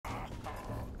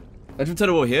Legend of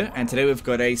Total War here, and today we've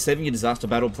got a 7-year disaster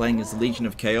battle playing as the Legion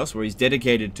of Chaos, where he's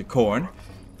dedicated to Khorn,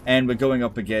 and we're going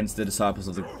up against the Disciples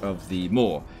of the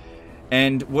Maw.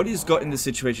 And what he's got in this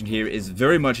situation here is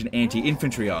very much an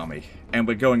anti-infantry army, and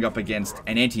we're going up against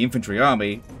an anti-infantry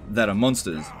army that are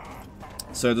monsters.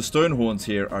 So the Stonehorns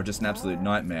here are just an absolute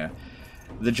nightmare.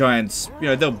 The Giants, you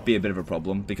know, they'll be a bit of a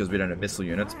problem because we don't have missile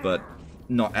units, but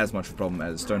not as much of a problem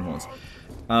as Stonehorns.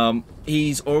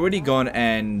 He's already gone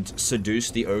and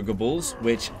seduced the Ogre Bulls,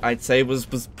 which I'd say was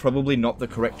probably not the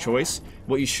correct choice.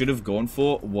 What you should have gone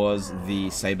for was the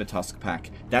Saber Tusk Pack.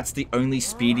 That's the only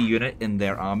speedy unit in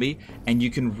their army, and you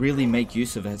can really make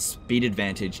use of a speed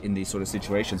advantage in these sort of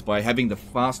situations by having the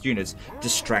fast units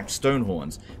distract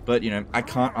Stonehorns. But, you know, I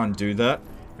can't undo that.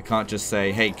 I can't just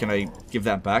say, hey, can I give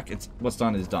that back? It's what's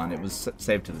done is done. It was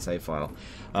saved to the save file.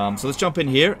 So let's jump in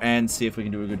here and see if we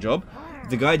can do a good job.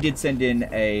 The guy did send in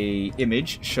a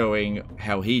image showing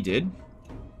how he did.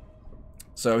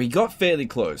 So he got fairly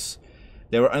close.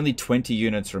 There were only 20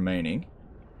 units remaining.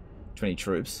 20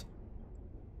 troops.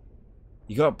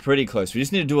 He got pretty close. We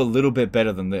just need to do a little bit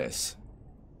better than this.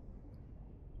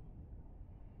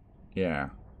 Yeah.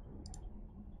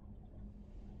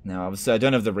 Now, obviously, I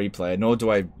don't have the replay, nor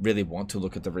do I really want to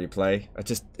look at the replay.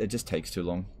 It just takes too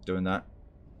long doing that.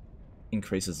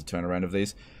 Increases the turnaround of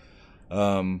these.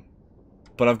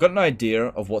 But I've got an idea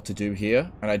of what to do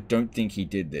here, and I don't think he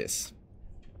did this.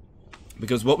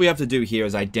 Because what we have to do here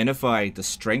is identify the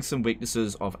strengths and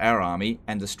weaknesses of our army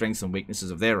and the strengths and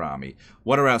weaknesses of their army.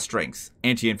 What are our strengths?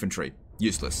 Anti-infantry.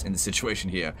 Useless in the situation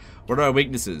here. What are our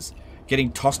weaknesses?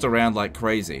 Getting tossed around like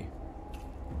crazy.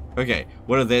 Okay,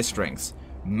 what are their strengths?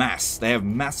 Mass. They have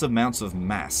massive amounts of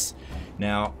mass.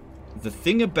 Now, the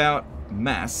thing about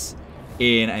mass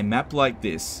in a map like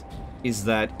this is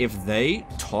that if they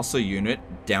toss a unit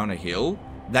down a hill,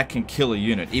 that can kill a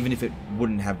unit, even if it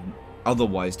wouldn't have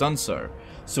otherwise done so.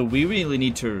 So we really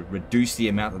need to reduce the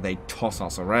amount that they toss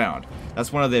us around.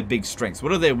 That's one of their big strengths.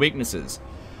 What are their weaknesses?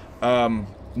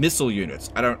 Missile units.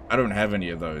 I don't have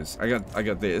any of those. I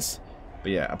got this,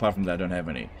 but yeah, apart from that, I don't have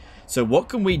any. So what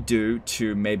can we do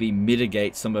to maybe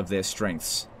mitigate some of their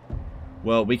strengths?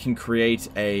 Well, we can create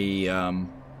a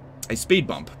speed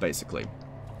bump, basically.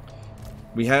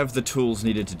 We have the tools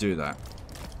needed to do that.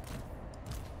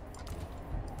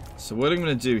 So what I'm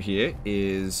going to do here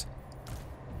is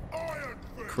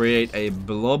create a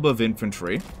blob of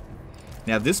infantry.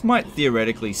 Now this might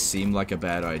theoretically seem like a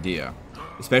bad idea,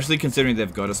 especially considering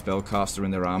they've got a spellcaster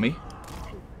in their army.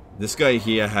 This guy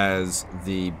here has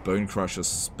the Bone Crusher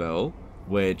spell,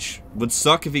 which would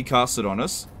suck if he cast it on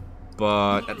us,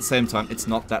 but at the same time, it's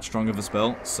not that strong of a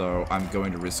spell, so I'm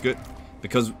going to risk it,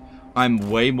 because I'm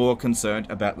way more concerned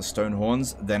about the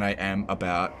Stonehorns than I am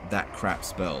about that crap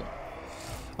spell.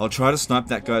 I'll try to snipe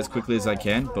that guy as quickly as I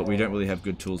can, but we don't really have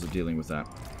good tools of dealing with that.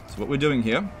 So what we're doing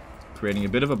here, creating a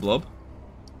bit of a blob.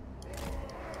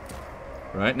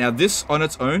 Right, now this on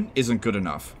its own isn't good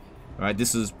enough. Right,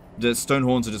 this is... The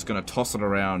Stonehorns are just going to toss it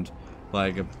around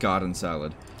like a garden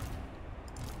salad.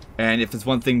 And if there's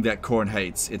one thing that Khorn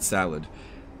hates, it's salad.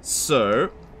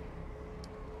 So,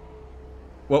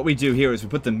 what we do here is we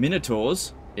put the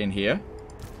Minotaurs in here,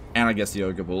 and I guess the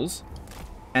Ogre Bulls,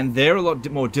 and they're a lot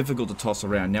more difficult to toss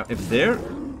around. Now, if they're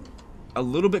a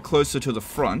little bit closer to the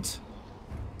front,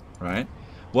 right,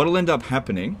 what'll end up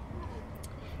happening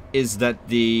is that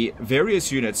the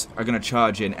various units are going to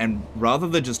charge in, and rather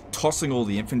than just tossing all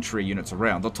the infantry units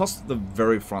around, they'll toss the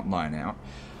very front line out.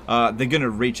 They're going to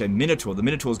reach a Minotaur. The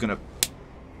Minotaur is going to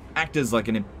act as like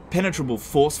an impenetrable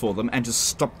force for them and just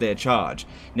stop their charge.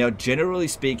 Now, generally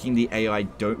speaking, the AI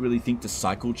don't really think to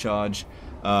cycle charge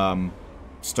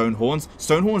Stonehorns.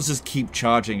 Stonehorns just keep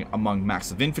charging among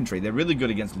massive infantry. They're really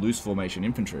good against loose formation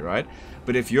infantry, right?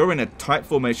 But if you're in a tight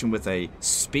formation with a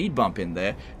speed bump in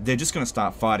there, they're just going to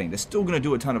start fighting. They're still going to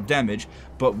do a ton of damage,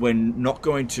 but we're not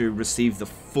going to receive the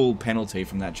full penalty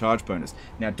from that charge bonus.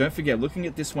 Now, don't forget, looking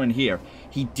at this one here,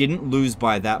 he didn't lose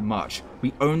by that much.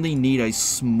 We only need a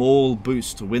small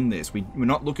boost to win this. We're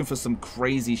not looking for some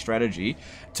crazy strategy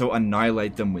to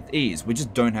annihilate them with ease. We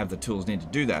just don't have the tools needed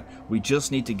to do that. We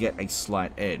just need to get a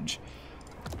slight edge.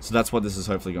 So that's what this is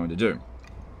hopefully going to do.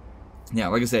 Now,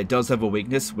 like I said, it does have a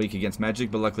weakness, weak against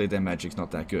magic, but luckily their magic's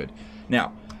not that good.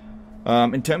 Now,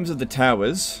 in terms of the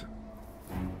towers,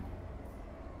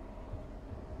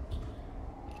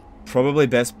 probably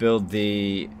best build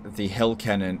the Hell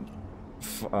Cannon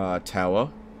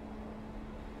tower.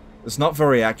 It's not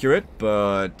very accurate,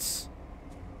 but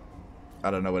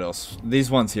I don't know what else. These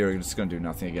ones here are just going to do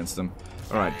nothing against them.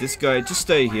 Alright, this guy, just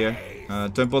stay here.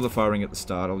 Don't bother firing at the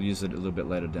start. I'll use it a little bit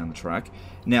later down the track.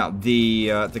 Now, the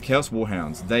Chaos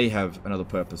Warhounds, they have another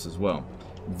purpose as well.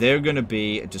 they're going to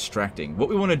be distracting. What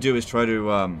we want to do is try to,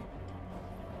 how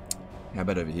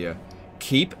about over here?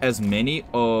 Keep as many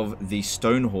of the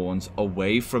stone horns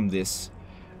away from this,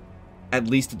 at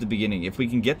least at the beginning. If we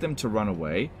can get them to run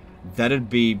away, that'd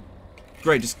be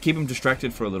great. Just keep them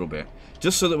distracted for a little bit.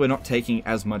 Just so that we're not taking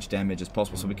as much damage as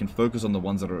possible, so we can focus on the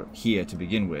ones that are here to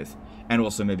begin with. And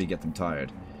also maybe get them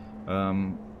tired.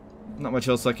 Not much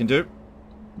else I can do.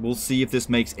 We'll see if this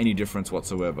makes any difference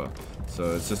whatsoever.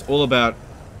 So it's just all about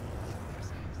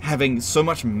having so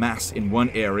much mass in one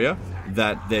area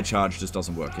that their charge just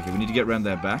doesn't work. Okay, we need to get around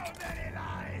their back.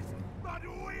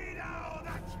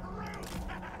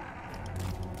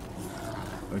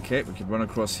 Okay, we can run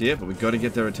across here, but we've got to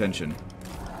get their attention.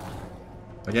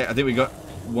 Okay, I think we got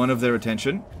one of their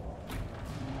attention.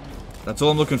 That's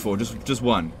all I'm looking for, just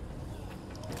one.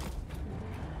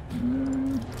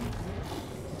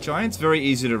 Giant's very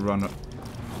easy to run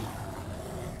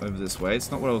over this way. It's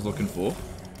not what I was looking for.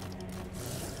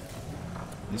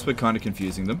 At least we're kind of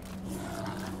confusing them.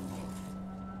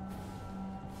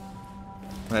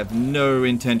 I have no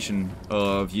intention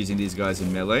of using these guys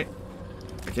in melee.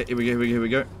 Okay, here we go, here we go, here we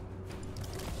go.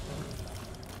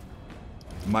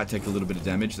 Might take a little bit of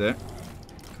damage there.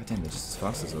 God damn, they're just as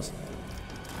fast as us.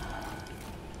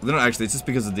 They're not actually, it's just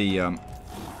because of the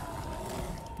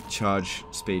charge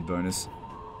speed bonus.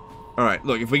 Alright,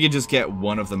 look, if we could just get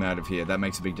one of them out of here, that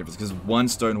makes a big difference, because one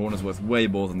stone horn is worth way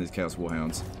more than these Chaos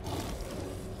Warhounds.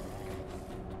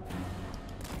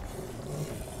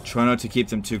 Try not to keep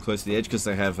them too close to the edge, because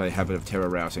they have a habit of terror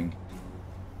routing.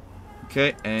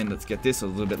 Okay, and let's get this a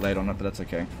little bit late on it, but that's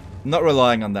okay. I'm not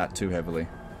relying on that too heavily.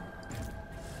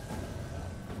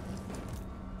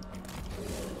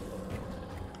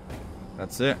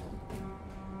 That's it.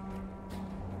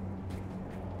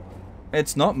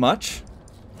 It's not much,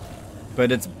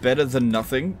 but it's better than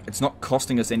nothing. It's not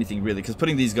costing us anything really, because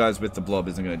putting these guys with the blob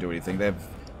isn't going to do anything. They have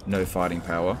no fighting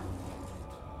power.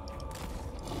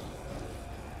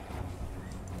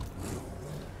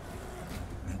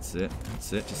 That's it.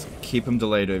 That's it. Just keep them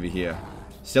delayed over here.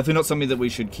 It's definitely not something that we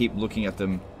should keep looking at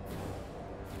them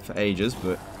for ages,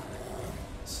 but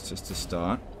it's just a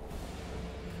start.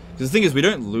 Because the thing is, we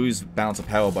don't lose balance of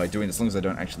power by doing this, as long as they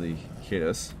don't actually hit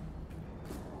us.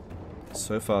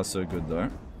 So far, so good, though.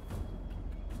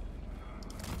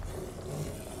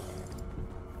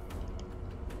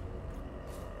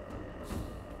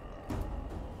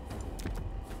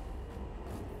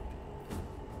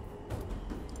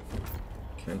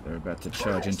 Okay, they're about to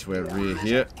charge into our rear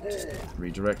here. Just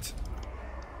redirect.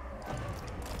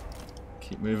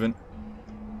 Keep moving.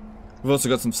 We've also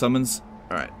got some summons.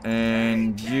 Alright,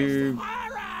 and you...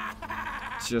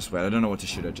 Just wait, I don't know what to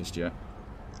shoot at just yet.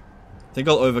 I think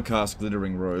I'll overcast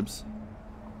glittering robes.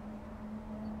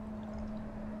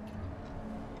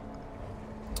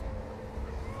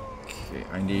 Okay,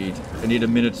 I need a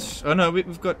minute. Oh no,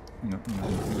 we've got, hang on,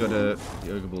 we've got the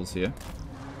ogre balls here.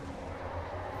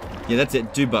 Yeah, that's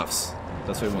it. Do buffs.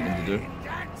 That's what we want them to do.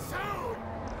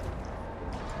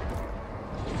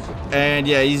 And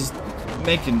yeah, he's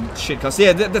making shit cuts.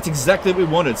 Yeah, that's exactly what we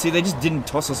wanted. See, they just didn't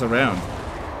toss us around.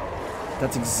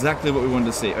 That's exactly what we wanted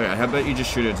to see. Alright, how about you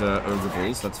just shoot at ogre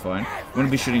balls? That's fine. We want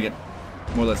to be shooting at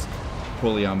more or less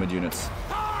poorly armored units.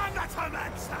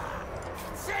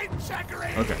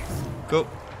 Okay, cool.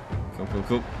 Cool, cool,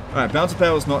 cool. Alright, bounce of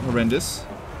power is not horrendous.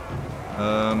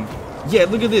 Yeah,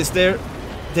 look at this.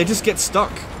 They just get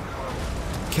stuck.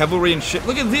 Cavalry and shit.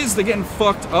 Look at this. They're getting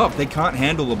fucked up. They can't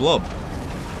handle the blob.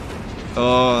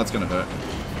 Oh, that's gonna hurt.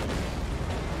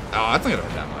 Oh, that's not gonna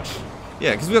hurt that much.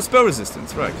 Yeah, because we got spell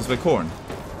resistance, right? Because we're Khorn.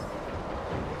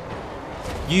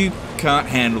 You can't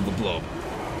handle the blob.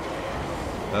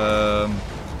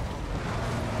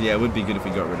 Yeah, it would be good if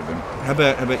we got rid of him. How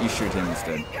about you shoot him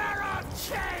instead?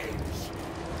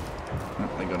 Oh,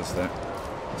 they got us there.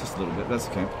 Just a little bit. That's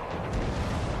okay.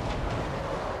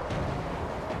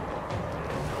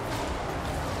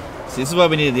 See, this is why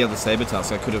we needed the other saber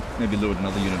tusk. I could have maybe lured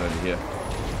another unit over here.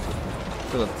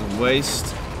 Fill up the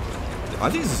waist. I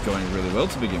think this is going really well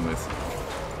to begin with.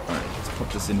 Alright, let's pop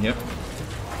this in here.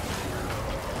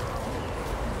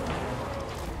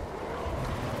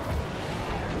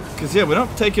 Because, yeah, we're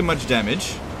not taking much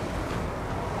damage.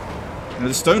 You know,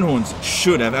 the Stonehorns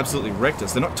should have absolutely wrecked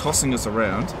us. They're not tossing us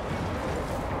around.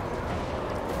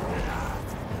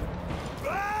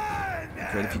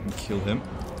 Great if you can kill him.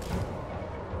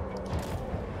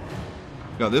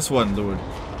 Got this one lured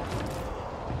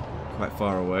quite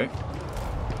far away.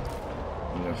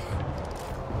 Yeah.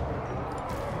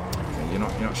 Okay, you're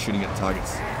not shooting at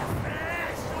targets.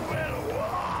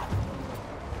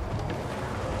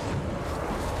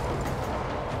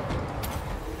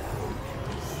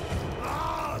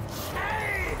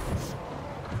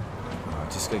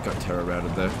 They got terror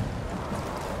routed there.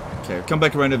 Okay, come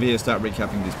back around over here, start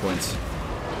recapping these points.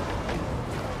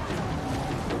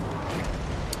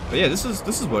 But yeah, this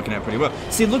is working out pretty well.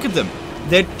 See, look at them.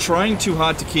 They're trying too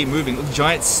hard to keep moving. Look,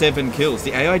 giant 7 kills.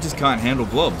 The AI just can't handle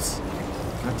blobs.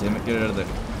 God damn it, get it out of there.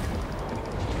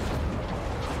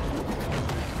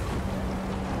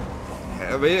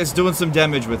 Yeah, it's doing some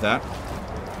damage with that.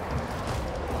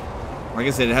 Like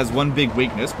I said, it has one big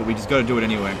weakness, but we just gotta do it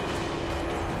anyway.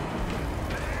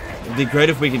 It'd be great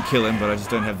if we could kill him, but I just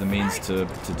don't have the means to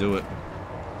do it.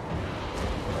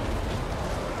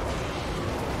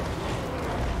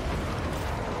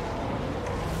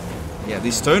 Yeah,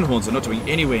 these stone horns are not doing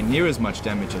anywhere near as much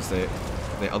damage as they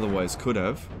otherwise could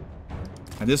have.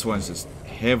 And this one's just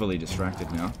heavily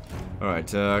distracted now. Alright,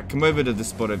 come over to this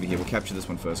spot over here. We'll capture this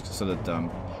one first, so that,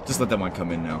 just let that one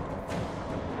come in now.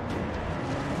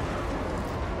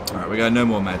 Alright, we got no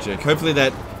more magic. Hopefully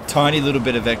that tiny little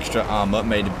bit of extra armor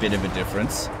made a bit of a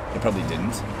difference. It probably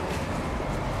didn't.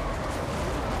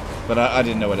 But I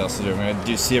didn't know what else to do. Am I going to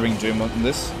do Searing Doom on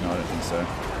this? No, I don't think so.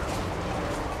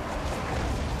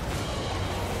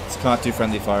 Can't do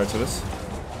friendly fire to us.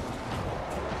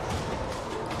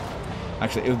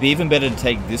 Actually, it would be even better to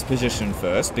take this position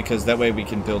first, because that way we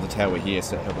can build a tower here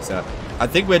to help us out. I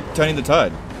think we're turning the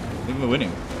tide. I think we're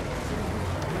winning.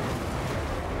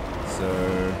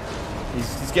 So,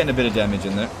 he's getting a bit of damage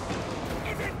in there.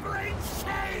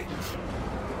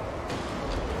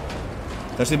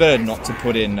 It's actually better not to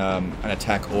put in an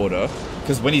attack order,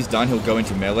 because when he's done, he'll go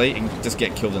into melee and just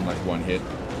get killed in like one hit.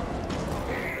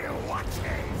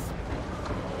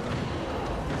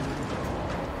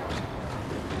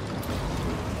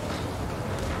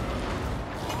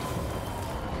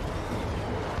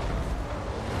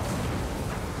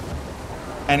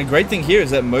 And a great thing here is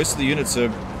that most of the units are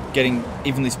getting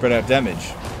evenly spread out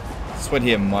damage. This one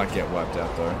here might get wiped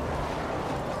out though.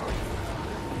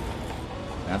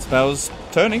 Bounce power's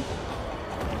turning.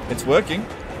 It's working.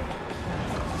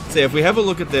 So if we have a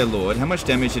look at their lord, how much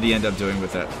damage did he end up doing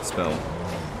with that spell?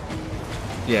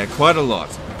 Yeah, quite a lot.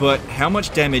 But how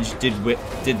much damage did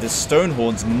the stone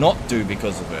horns not do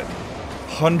because of it?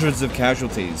 Hundreds of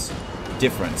casualties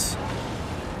difference.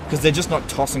 Because they're just not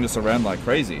tossing us around like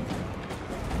crazy.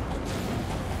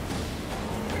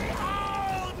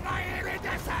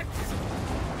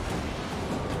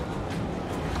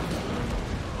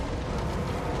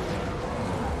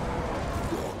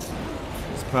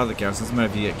 Part of the garrison might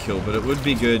have to get killed, but it would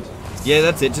be good. Yeah,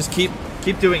 that's it. Just keep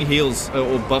doing heals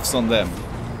or buffs on them,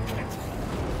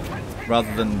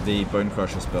 rather than the Bone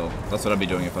Crusher spell. That's what I'd be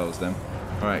doing if I was them.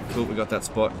 All right, cool. We got that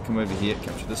spot. Come over here,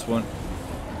 capture this one.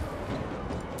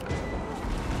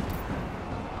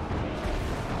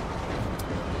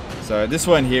 So this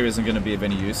one here isn't going to be of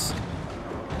any use.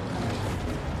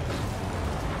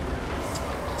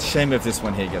 It's a shame if this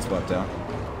one here gets wiped out.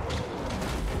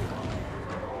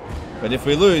 But if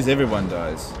we lose, everyone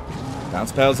dies.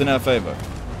 Bounce power's in our favor.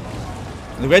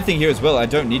 And the great thing here as well, I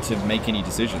don't need to make any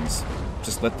decisions.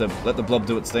 Just let the blob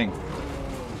do its thing.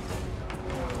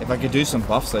 If I could do some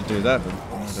buffs, I'd do that, but I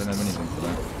don't have anything for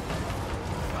that.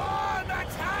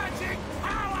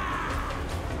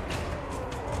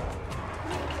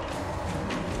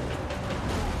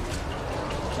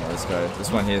 Yeah,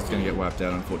 this one here is going to get wiped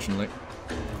out, unfortunately.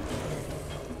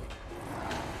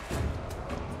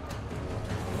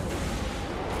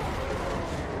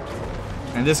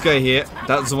 And this guy here,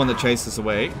 that's the one that chased us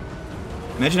away.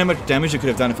 Imagine how much damage it could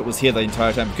have done if it was here the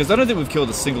entire time. Because I don't think we've killed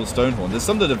a single stone horn. There's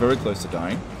some that are very close to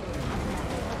dying.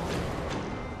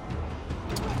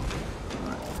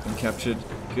 Alright, been captured.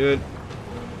 Good.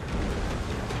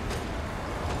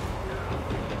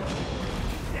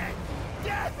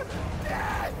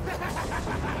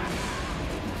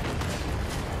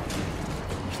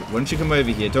 Why don't you come over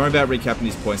here? Don't worry about recapping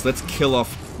these points. Let's kill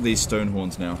off these stone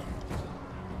horns now.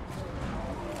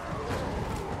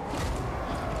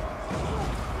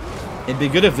 It'd be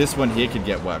good if this one here could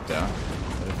get wiped out.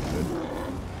 That'd be good.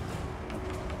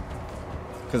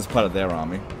 Because it's part of their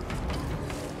army.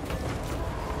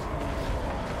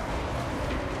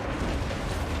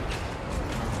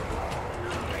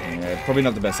 Yeah, probably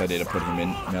not the best idea to put him in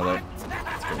melee. Let's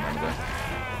get him over there.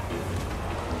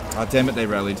 Oh, damn it, they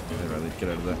rallied. They rallied. Get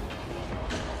out of there.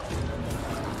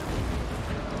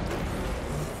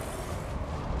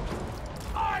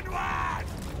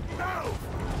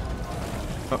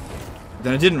 Oh,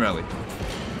 then I didn't rally.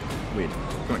 Weird.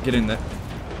 Come on, get in there.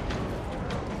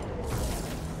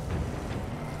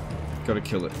 Gotta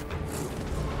kill it.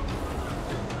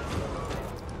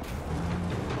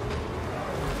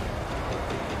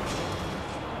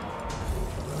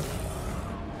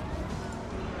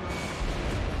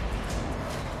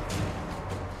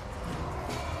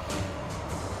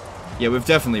 Yeah, we've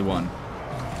definitely won.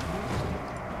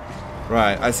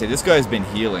 Right, I see. This guy's been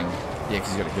healing. Yeah, because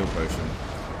he's got a heal potion.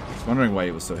 I was wondering why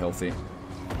he was so healthy.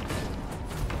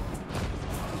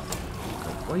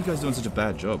 Why are you guys doing such a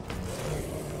bad job?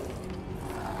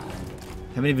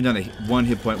 Haven't even done a 1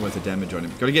 hit point worth of damage on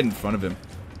him. Gotta get in front of him.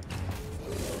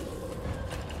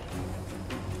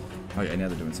 Oh yeah, now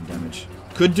they're doing some damage.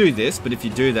 Could do this, but if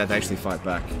you do that, they actually fight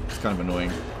back. It's kind of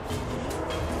annoying.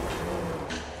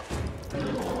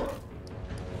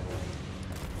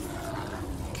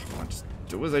 Come on, just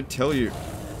do as I tell you.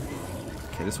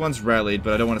 Okay, this one's rallied,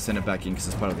 but I don't want to send it back in because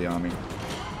it's part of the army.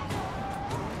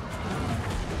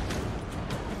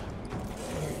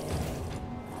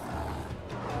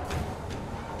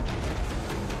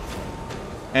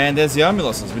 And there's the army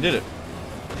losses. We did it.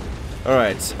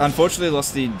 Alright. Unfortunately,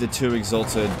 lost the 2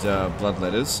 exalted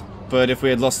bloodletters. But if we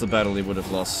had lost the battle, he would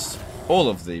have lost all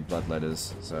of the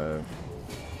bloodletters. So...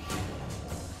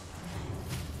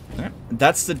 yeah.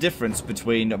 That's the difference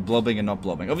between blobbing and not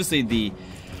blobbing. Obviously, the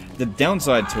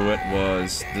downside to it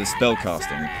was the spell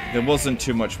casting. There wasn't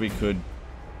too much we could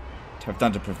have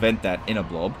done to prevent that in a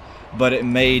blob. But it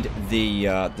made the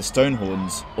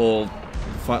Stonehorns all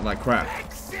fight like crap.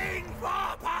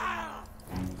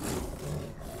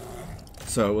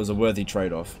 So it was a worthy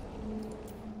trade-off.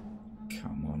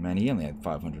 Come on, man. He only had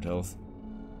 500 health.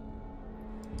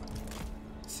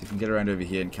 See if we can get around over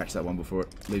here and catch that one before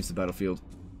it leaves the battlefield.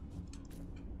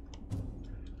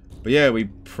 But yeah, we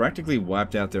practically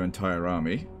wiped out their entire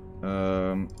army.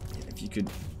 If you could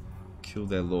kill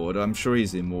their lord. I'm sure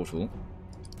he's immortal.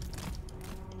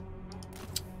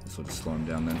 This will just slow him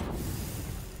down then.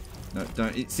 No,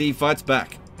 don't. See, he fights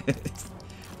back.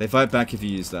 They fight back if you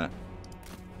use that.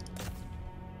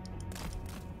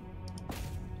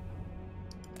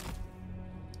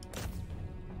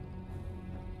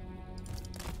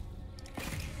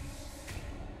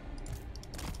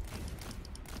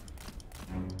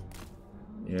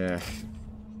 Yeah.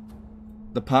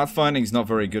 The pathfinding's not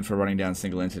very good for running down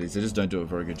single entities. They just don't do a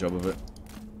very good job of it.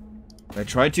 They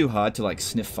try too hard to, like,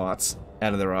 sniff farts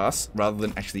out of their ass rather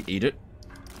than actually eat it.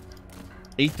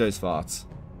 Eat those farts.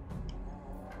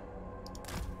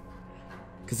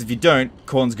 Because if you don't,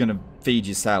 Khorne's gonna feed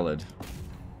you salad.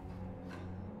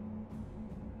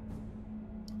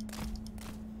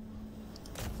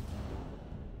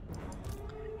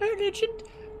 Oh, Legend.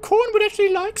 Khorne would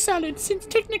actually like salad, since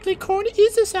technically Khorne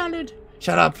is a salad.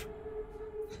 Shut up!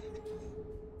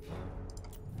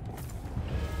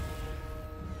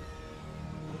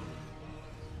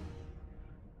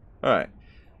 Alright.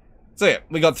 So yeah,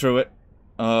 we got through it.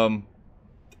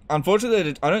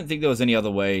 Unfortunately, I don't think there was any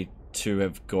other way to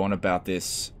have gone about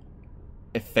this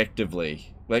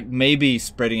effectively. Like, maybe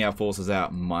spreading our forces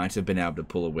out might have been able to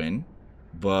pull a win.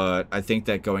 But I think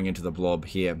that going into the blob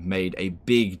here made a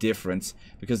big difference.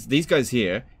 Because these guys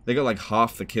here, they got like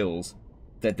half the kills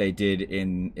that they did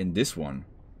in this one.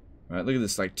 Right, look at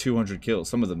this, like 200 kills.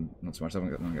 Some of them, not so much, I've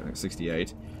only got like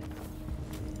 68.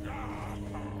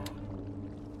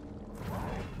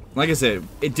 Like I said,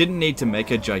 it didn't need to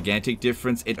make a gigantic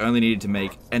difference. It only needed to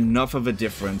make enough of a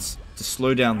difference to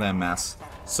slow down their mass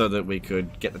so that we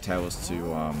could get the towers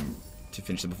to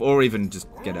finish them off, or even just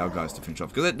get our guys to finish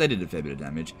off, because they did a fair bit of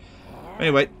damage.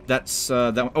 Anyway, that's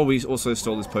that one. Oh, we also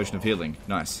stole this potion of healing.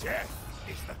 Nice.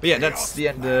 But yeah, that's the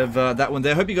end of that one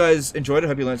there. Hope you guys enjoyed it.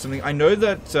 Hope you learned something. I know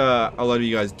that a lot of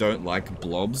you guys don't like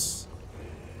blobs,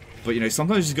 but you know,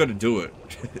 sometimes you just got to do it.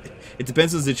 It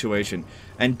depends on the situation,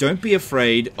 and don't be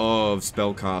afraid of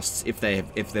spellcasts if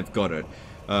they've got it.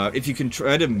 If you can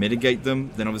try to mitigate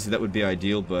them, then obviously that would be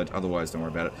ideal, but otherwise don't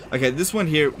worry about it. Okay, this one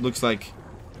here looks like...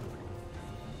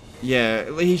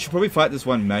 yeah, he should probably fight this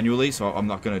one manually, so I'm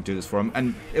not going to do this for him.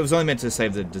 And it was only meant to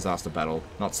save the disaster battle,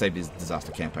 not save his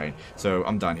disaster campaign. So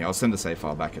I'm done here. I'll send the save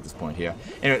file back at this point here.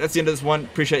 Anyway, that's the end of this one.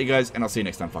 Appreciate you guys, and I'll see you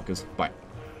next time, fuckers. Bye.